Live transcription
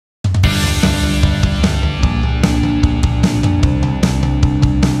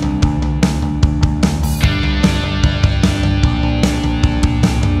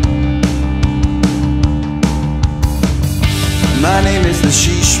the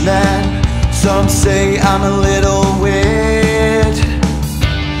Sheesh-Man. Some say I'm a little weird.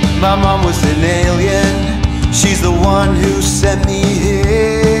 My mom was an alien, she's the one who sent me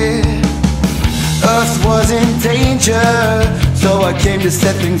here. Earth was in danger, so I came to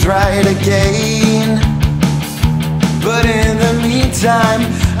set things right again. But in the meantime,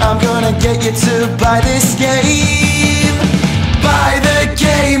 I'm gonna get you to buy this game. Buy the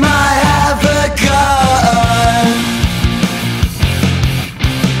game, I have a gun.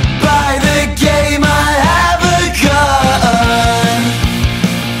 Buy the game, I have a gun.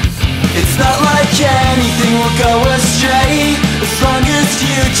 It's not like anything will go astray as long as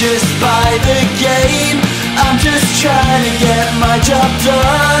you just buy the game. I'm just trying to get my job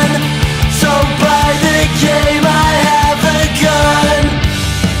done. So buy the game, I have a gun.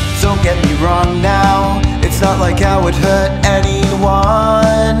 Don't get me wrong now, it's not like I would hurt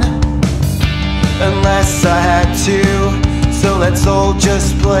anyone unless I had to, so let's all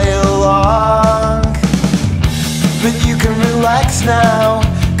just play along. But you can relax now,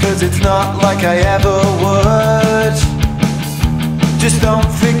 cause it's not like I ever would. Just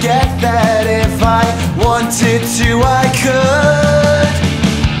don't forget that if I wanted to, I could.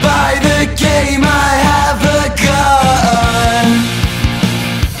 Buy the game, I have a gun.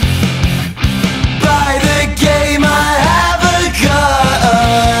 Buy the game, I have a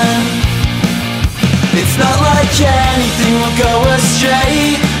gun. It's not like anything will go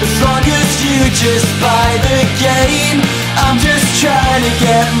astray as long as you just buy the game. I'm just trying to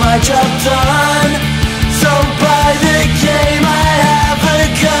get my job done. So buy the game, I have a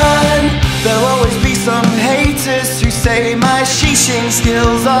gun. There'll always be some haters who say my sheeshing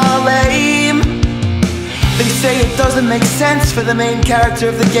skills are lame. They say it doesn't make sense for the main character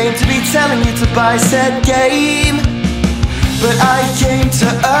of the game to be telling you to buy said game. But I came to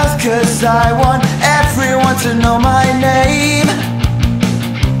Earth cause I want everyone to know my name.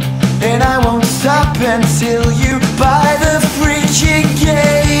 And I won't stop until you buy the freaking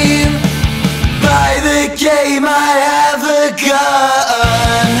game. Buy the game, I have a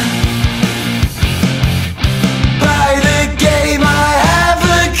gun. Buy the game, I have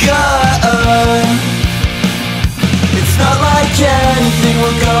a gun. It's not like anything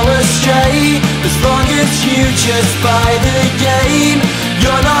will go astray as long as you just buy the game.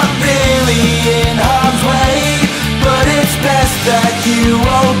 You're not really in harm's way, but it's best that you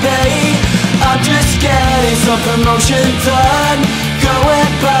obey. I'm just getting some promotion done. Go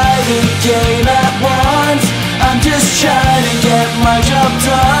and buy the game at once. I'm just trying to get my job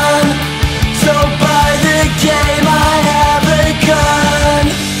done.